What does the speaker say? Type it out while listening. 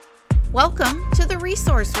Welcome to the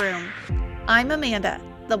Resource Room. I'm Amanda,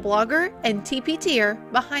 the blogger and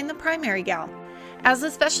TPTer behind the Primary Gal. As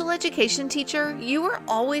a special education teacher, you are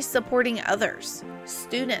always supporting others,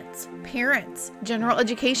 students, parents, general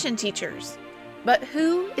education teachers. But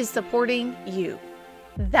who is supporting you?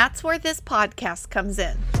 That's where this podcast comes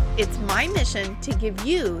in. It's my mission to give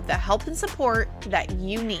you the help and support that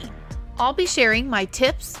you need. I'll be sharing my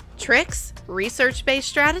tips, tricks, research-based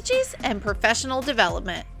strategies, and professional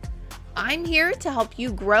development. I'm here to help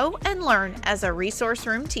you grow and learn as a resource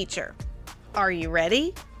room teacher. Are you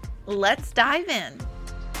ready? Let's dive in.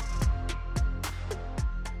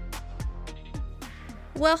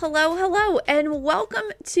 Well, hello, and welcome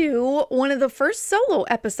to one of the first solo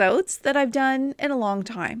episodes that I've done in a long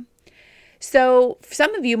time. So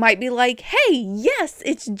some of you might be like, hey, yes,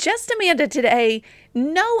 it's just Amanda today.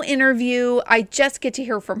 No interview. I just get to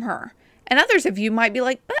hear from her. And others of you might be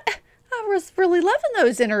like, but I was really loving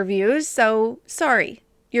those interviews. So sorry,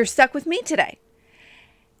 you're stuck with me today.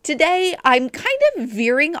 Today, I'm kind of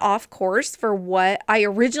veering off course for what I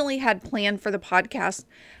originally had planned for the podcast,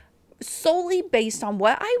 solely based on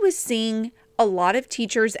what I was seeing a lot of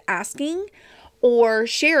teachers asking or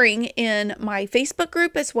sharing in my Facebook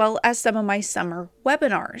group, as well as some of my summer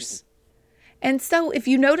webinars. And so if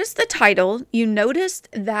you notice the title, you noticed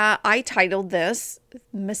that I titled this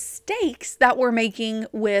Mistakes That We're Making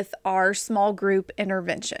with Our Small Group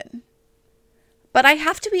Intervention. But I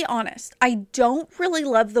have to be honest, I don't really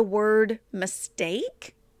love the word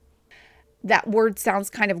mistake. That word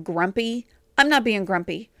sounds kind of grumpy. I'm not being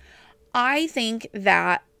grumpy. I think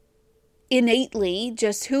that innately,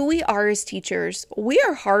 just who we are as teachers, we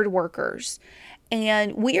are hard workers.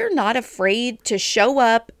 And we are not afraid to show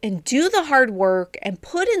up and do the hard work and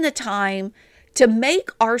put in the time to make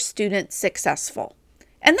our students successful.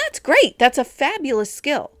 And that's great. That's a fabulous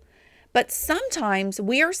skill. But sometimes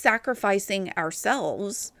we are sacrificing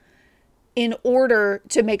ourselves in order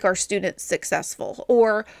to make our students successful.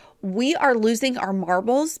 Or we are losing our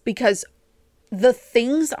marbles because the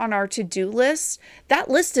things on our to-do list, that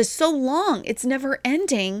list is so long, it's never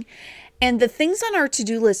ending. And the things on our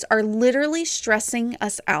to-do list are literally stressing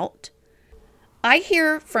us out. I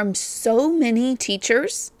hear from so many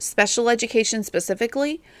teachers, special education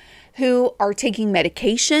specifically, who are taking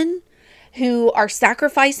medication, who are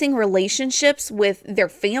sacrificing relationships with their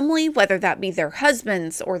family, whether that be their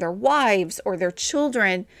husbands or their wives or their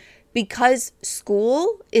children, because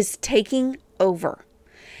school is taking over.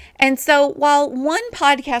 And so while one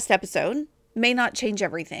podcast episode may not change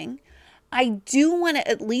everything, I do want to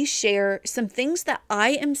at least share some things that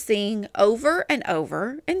I am seeing over and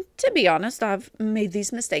over. And to be honest, I've made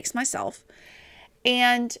these mistakes myself.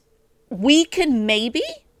 And we can maybe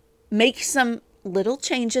make some little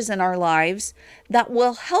changes in our lives that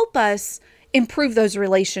will help us improve those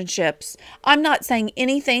relationships. I'm not saying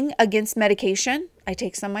anything against medication. I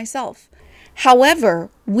take some myself.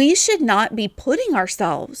 However, we should not be putting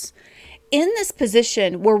ourselves in this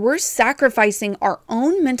position where we're sacrificing our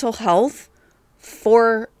own mental health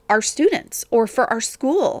for our students or for our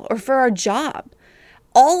school or for our job.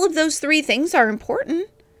 All of those three things are important,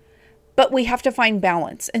 but we have to find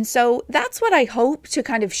balance. And so that's what I hope to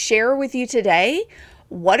kind of share with you today.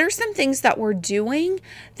 What are some things that we're doing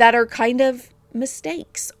that are kind of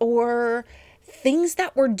mistakes or things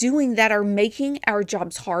that we're doing that are making our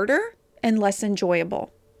jobs harder and less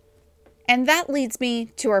enjoyable? And that leads me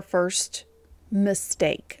to our first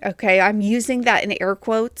mistake. Okay, I'm using that in air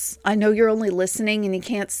quotes. I know you're only listening and you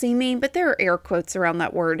can't see me, but there are air quotes around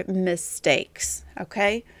that word mistakes.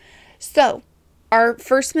 Okay, so our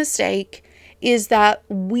first mistake is that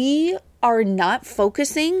we are not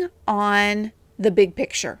focusing on the big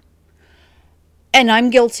picture. And I'm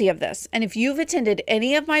guilty of this. And if you've attended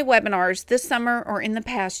any of my webinars this summer or in the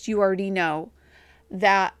past, you already know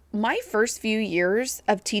that my first few years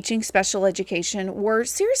of teaching special education were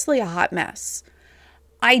seriously a hot mess.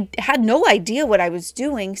 I had no idea what I was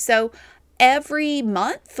doing. So every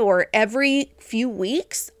month or every few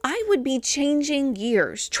weeks, I would be changing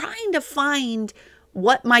gears, trying to find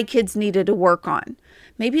what my kids needed to work on.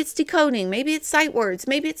 Maybe it's decoding, maybe it's sight words,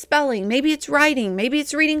 maybe it's spelling, maybe it's writing, maybe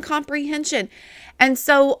it's reading comprehension. And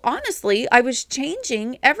so honestly, I was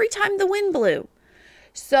changing every time the wind blew.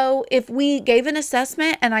 So if we gave an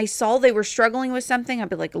assessment and I saw they were struggling with something, I'd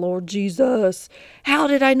be like, Lord Jesus, how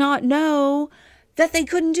did I not know that they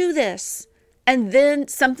couldn't do this? And then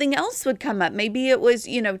something else would come up. Maybe it was,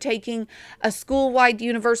 taking a school-wide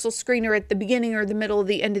universal screener at the beginning or the middle of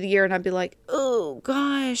the end of the year. And I'd be like, oh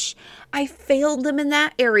gosh, I failed them in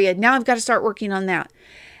that area. Now I've got to start working on that.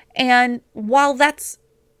 And while that's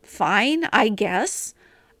fine, I guess,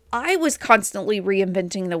 I was constantly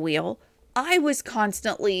reinventing the wheel. I was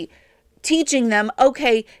constantly teaching them,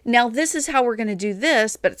 okay, now this is how we're going to do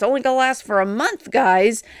this, but it's only going to last for a month,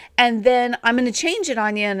 guys. And then I'm going to change it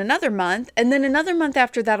on you in another month. And then another month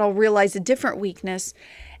after that, I'll realize a different weakness.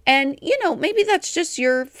 And, maybe that's just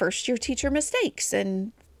your first year teacher mistakes,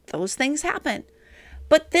 and those things happen.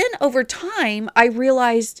 But then over time, I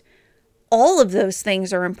realized all of those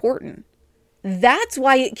things are important. That's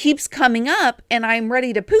why it keeps coming up, and I'm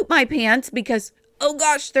ready to poop my pants because, oh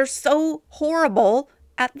gosh, they're so horrible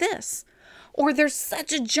at this. Or there's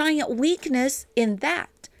such a giant weakness in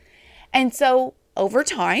that. And so over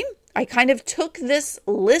time, I kind of took this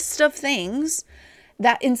list of things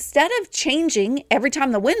that instead of changing every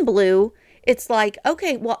time the wind blew, it's like,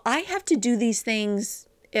 okay, well, I have to do these things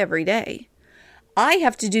every day. I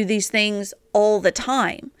have to do these things all the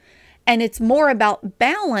time. And it's more about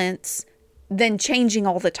balance than changing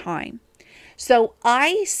all the time. So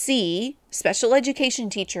I see special education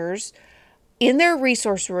teachers in their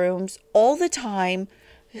resource rooms all the time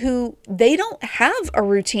who they don't have a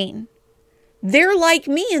routine. They're like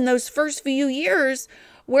me in those first few years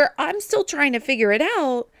where I'm still trying to figure it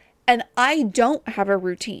out and I don't have a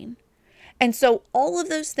routine. And so all of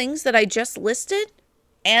those things that I just listed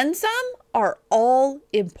and some are all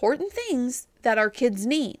important things that our kids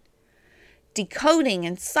need. Decoding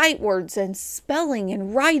and sight words and spelling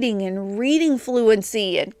and writing and reading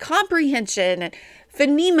fluency and comprehension and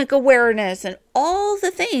phonemic awareness and all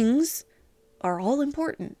the things are all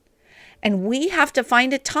important. And we have to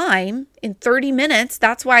find a time in 30 minutes.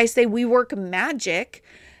 That's why I say we work magic,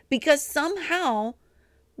 because somehow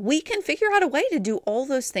we can figure out a way to do all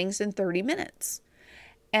those things in 30 minutes.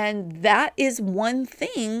 And that is one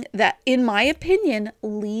thing that, in my opinion,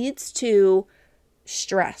 leads to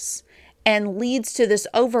stress and leads to this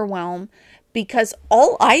overwhelm, because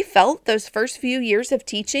all I felt those first few years of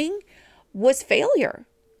teaching was failure.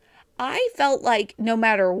 I felt like no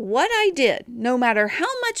matter what I did, no matter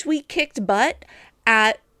how much we kicked butt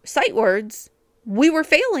at sight words, we were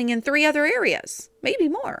failing in 3 other areas, maybe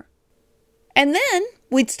more. And then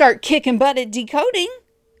we'd start kicking butt at decoding,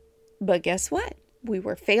 but guess what? We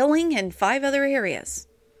were failing in 5 other areas.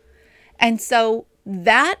 And so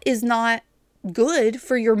that is not good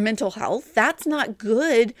for your mental health. That's not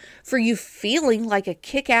good for you feeling like a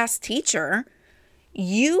kick-ass teacher.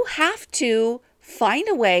 You have to find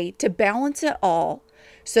a way to balance it all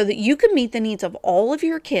so that you can meet the needs of all of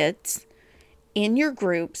your kids in your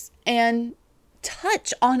groups and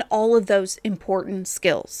touch on all of those important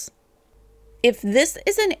skills. If this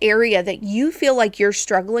is an area that you feel like you're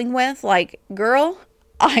struggling with, like, girl,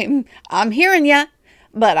 I'm hearing ya,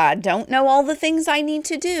 but I don't know all the things I need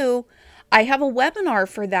to do, I have a webinar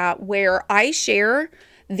for that where I share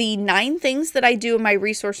the 9 things that I do in my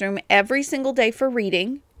resource room every single day for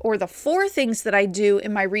reading, or the 4 things that I do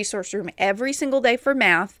in my resource room every single day for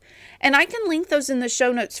math. And I can link those in the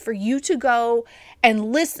show notes for you to go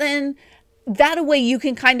and listen. That way you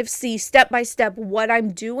can kind of see step by step what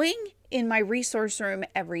I'm doing in my resource room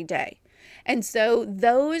every day. And so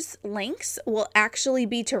those links will actually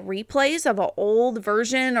be to replays of an old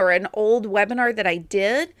version or an old webinar that I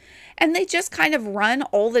did. And they just kind of run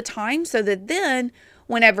all the time so that then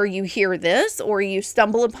whenever you hear this or you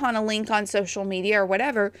stumble upon a link on social media or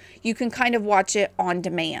whatever, you can kind of watch it on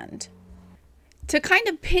demand. To kind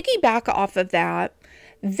of piggyback off of that,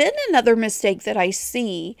 then another mistake that I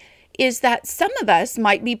see is that some of us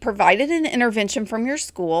might be provided an intervention from your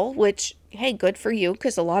school, which, hey, good for you,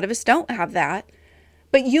 because a lot of us don't have that.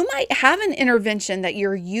 But you might have an intervention that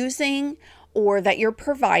you're using or that you're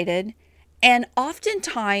provided, and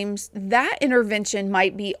oftentimes that intervention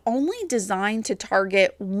might be only designed to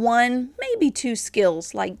target 1, maybe 2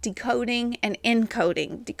 skills like decoding and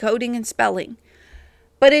encoding, decoding and spelling.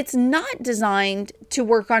 But it's not designed to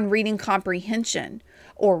work on reading comprehension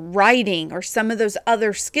or writing or some of those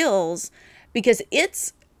other skills, because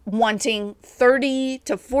it's wanting 30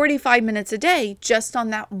 to 45 minutes a day just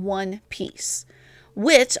on that one piece,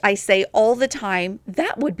 which I say all the time,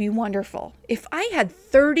 that would be wonderful. If I had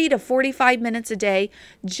 30 to 45 minutes a day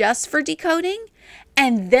just for decoding,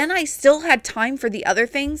 and then I still had time for the other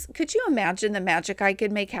things, could you imagine the magic I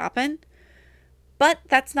could make happen? But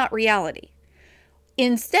that's not reality.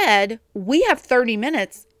 Instead, we have 30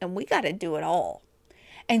 minutes and we got to do it all.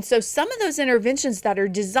 And so some of those interventions that are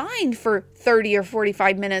designed for 30 or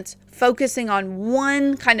 45 minutes, focusing on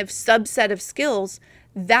one kind of subset of skills,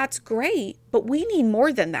 that's great, but we need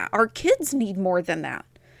more than that. Our kids need more than that.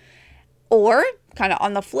 Or kind of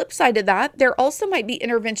on the flip side of that, there also might be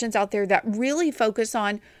interventions out there that really focus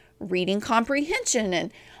on reading comprehension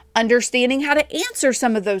and understanding how to answer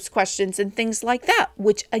some of those questions and things like that,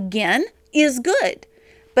 which again is good.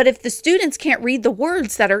 But if the students can't read the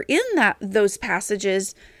words that are in those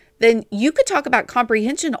passages, then you could talk about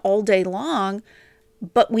comprehension all day long,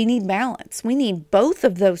 but we need balance. We need both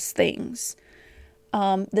of those things.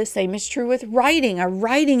 The same is true with writing, a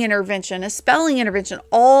writing intervention, a spelling intervention,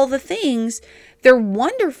 all the things. They're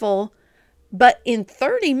wonderful, but in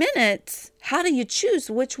 30 minutes, how do you choose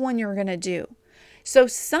which one you're going to do? So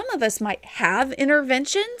some of us might have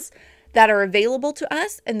interventions that are available to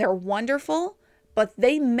us and they're wonderful, but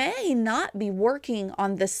they may not be working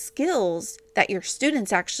on the skills that your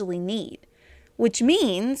students actually need, which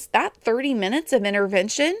means that 30 minutes of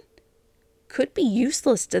intervention could be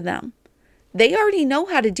useless to them. They already know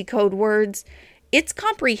how to decode words. It's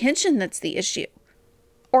comprehension that's the issue.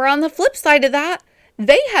 Or on the flip side of that,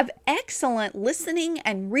 they have excellent listening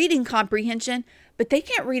and reading comprehension, but they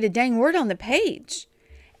can't read a dang word on the page.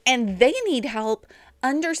 And they need help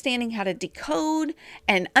understanding how to decode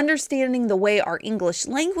and understanding the way our English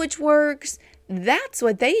language works. That's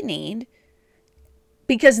what they need.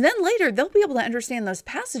 Because then later they'll be able to understand those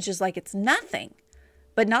passages like it's nothing.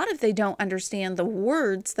 But not if they don't understand the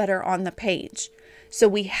words that are on the page. So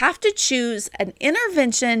we have to choose an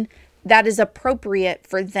intervention that is appropriate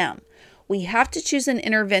for them. We have to choose an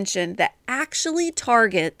intervention that actually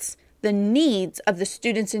targets the needs of the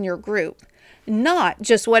students in your group, not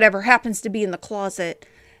just whatever happens to be in the closet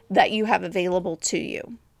that you have available to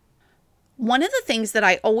you. One of the things that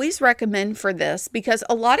I always recommend for this, because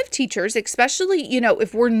a lot of teachers, especially,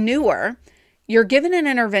 if we're newer, you're given an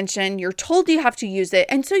intervention, you're told you have to use it,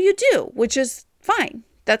 and so you do, which is fine.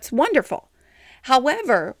 That's wonderful.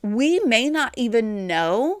 However, we may not even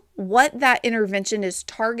know what that intervention is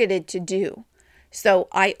targeted to do. So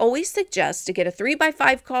I always suggest to get a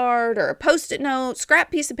 3x5 card or a Post-it note,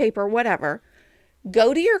 scrap piece of paper, whatever.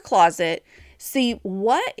 Go to your closet, see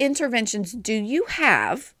what interventions do you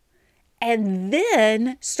have, and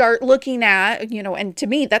then start looking at, and to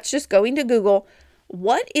me, that's just going to Google,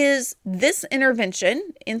 what is this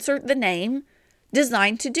intervention, insert the name,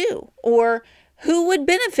 designed to do? Or who would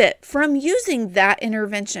benefit from using that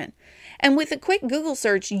intervention? And with a quick Google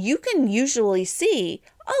search, you can usually see,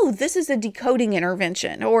 oh, this is a decoding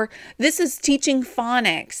intervention, or this is teaching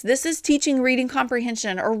phonics, this is teaching reading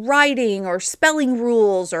comprehension, or writing, or spelling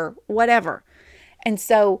rules, or whatever. And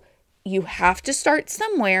so you have to start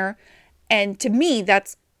somewhere. And to me,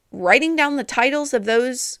 that's writing down the titles of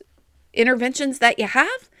those interventions that you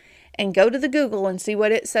have and go to the Google and see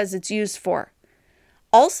what it says it's used for.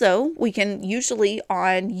 Also, we can usually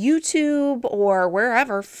on YouTube or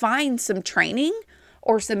wherever find some training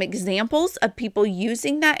or some examples of people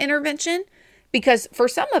using that intervention, because for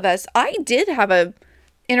some of us, I did have a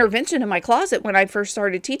intervention in my closet when I first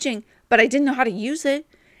started teaching, but I didn't know how to use it.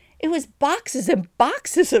 It was boxes and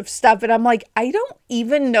boxes of stuff, and I'm like, I don't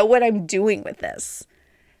even know what I'm doing with this.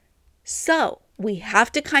 So we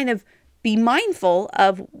have to kind of be mindful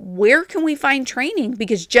of where can we find training,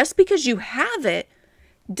 because just because you have it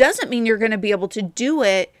doesn't mean you're going to be able to do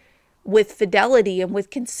it with fidelity and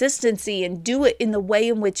with consistency and do it in the way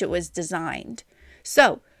in which it was designed.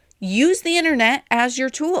 So use the internet as your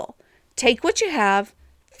tool. Take what you have,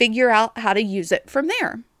 figure out how to use it from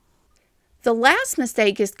there. The last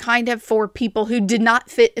mistake is kind of for people who did not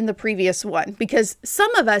fit in the previous one, because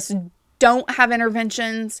some of us don't have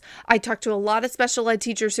interventions. I talk to a lot of special ed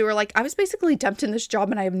teachers who are like, I was basically dumped in this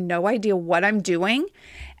job and I have no idea what I'm doing.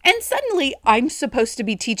 And suddenly I'm supposed to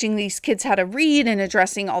be teaching these kids how to read and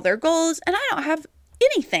addressing all their goals, and I don't have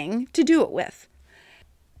anything to do it with.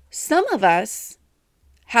 Some of us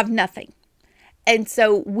have nothing. And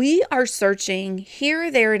so we are searching here,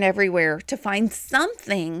 there, and everywhere to find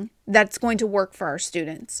something that's going to work for our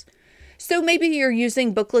students. So maybe you're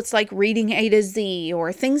using booklets like Reading A to Z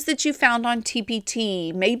or things that you found on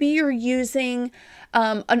TPT. Maybe you're using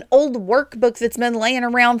an old workbook that's been laying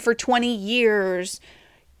around for 20 years.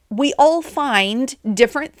 We all find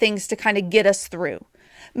different things to kind of get us through.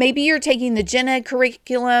 Maybe you're taking the gen ed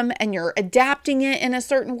curriculum and you're adapting it in a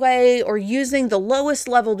certain way, or using the lowest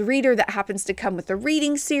leveled reader that happens to come with the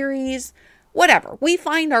reading series. Whatever. We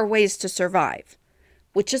find our ways to survive,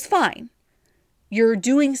 which is fine. You're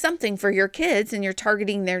doing something for your kids and you're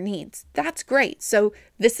targeting their needs. That's great. So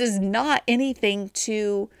this is not anything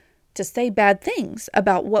to say bad things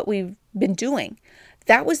about what we've been doing.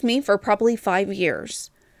 That was me for probably 5 years.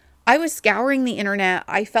 I was scouring the internet.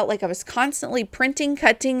 I felt like I was constantly printing,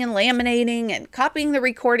 cutting, and laminating and copying the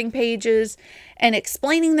recording pages and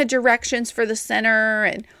explaining the directions for the center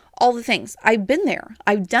and all the things. I've been there.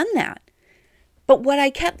 I've done that. But what I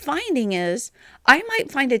kept finding is I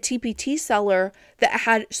might find a TPT seller that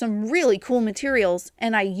had some really cool materials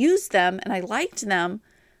and I used them and I liked them,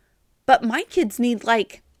 but my kids need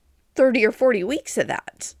like 30 or 40 weeks of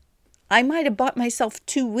that. I might have bought myself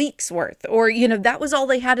 2 weeks worth, or, that was all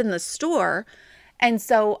they had in the store. And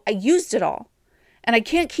so I used it all. And I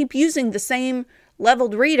can't keep using the same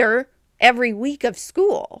leveled reader every week of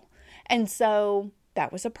school. And so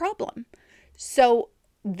that was a problem. So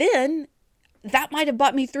then that might have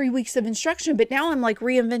bought me 3 weeks of instruction, but now I'm like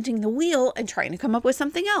reinventing the wheel and trying to come up with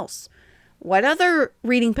something else. What other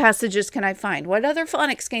reading passages can I find? What other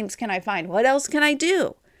phonics games can I find? What else can I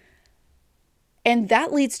do? And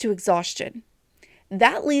that leads to exhaustion.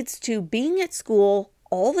 That leads to being at school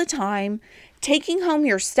all the time, taking home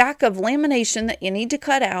your stack of lamination that you need to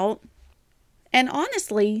cut out. And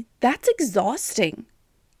honestly, that's exhausting.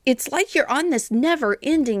 It's like you're on this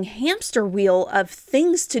never-ending hamster wheel of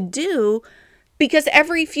things to do, because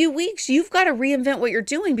every few weeks you've got to reinvent what you're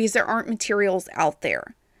doing because there aren't materials out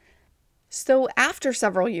there. So after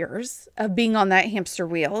several years of being on that hamster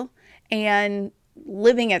wheel and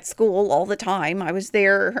living at school all the time, I was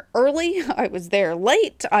there early, I was there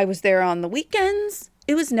late, I was there on the weekends.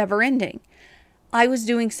 It was never ending. I was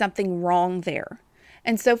doing something wrong there.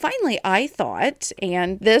 And so finally I thought,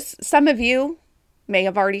 and some of you may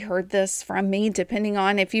have already heard this from me, depending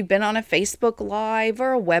on if you've been on a Facebook Live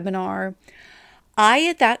or a webinar. I,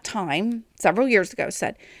 at that time, several years ago,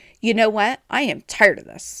 said, you know what? I am tired of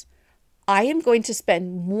this. I am going to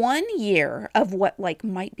spend 1 year of what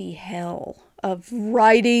might be hell of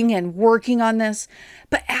writing and working on this.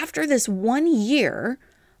 But after this 1 year,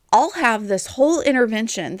 I'll have this whole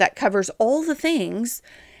intervention that covers all the things,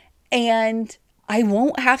 and I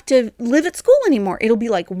won't have to live at school anymore. It'll be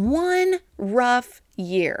like one rough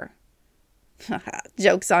year.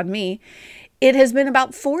 Joke's on me. It has been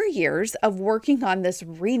about 4 years of working on this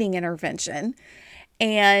reading intervention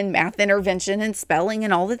and math intervention and spelling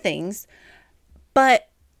and all the things. But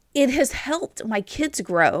it has helped my kids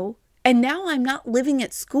grow. And now I'm not living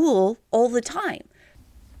at school all the time.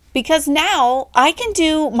 Because now I can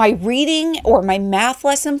do my reading or my math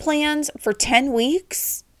lesson plans for 10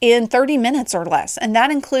 weeks in 30 minutes or less. And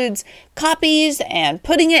that includes copies and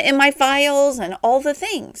putting it in my files and all the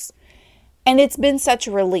things. And it's been such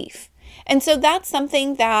a relief. And so that's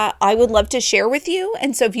something that I would love to share with you.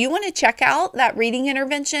 And so if you want to check out that reading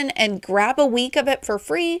intervention and grab a week of it for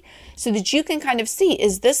free so that you can kind of see,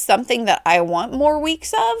 is this something that I want more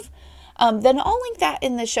weeks of? Then I'll link that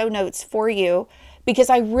in the show notes for you, because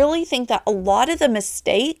I really think that a lot of the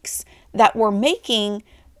mistakes that we're making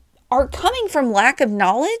are coming from lack of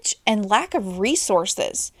knowledge and lack of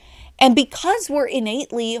resources. And because we're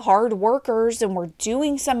innately hard workers and we're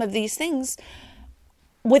doing some of these things,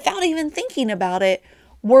 without even thinking about it,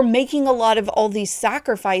 we're making a lot of all these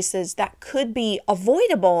sacrifices that could be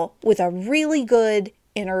avoidable with a really good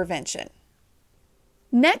intervention.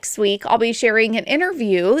 Next week, I'll be sharing an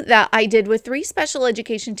interview that I did with 3 special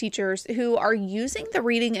education teachers who are using the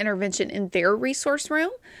reading intervention in their resource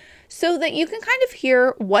room, so that you can kind of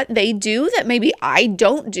hear what they do that maybe I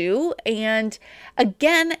don't do. And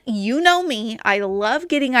again, you know me, I love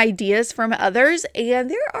getting ideas from others, and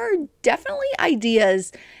there are definitely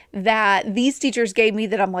ideas that these teachers gave me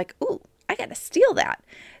that I'm like, ooh, I got to steal that.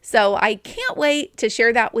 So I can't wait to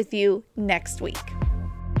share that with you next week.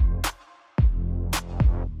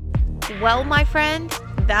 Well, my friend,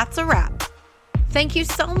 that's a wrap. Thank you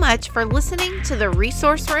so much for listening to the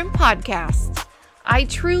Resource Room podcast. I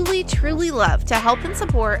truly, truly love to help and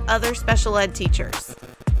support other special ed teachers.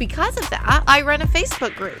 Because of that, I run a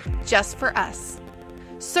Facebook group just for us.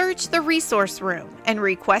 Search the Resource Room and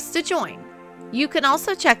request to join. You can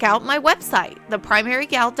also check out my website,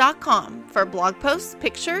 theprimarygal.com, for blog posts,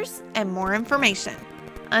 pictures, and more information.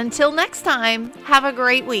 Until next time, have a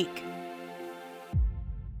great week.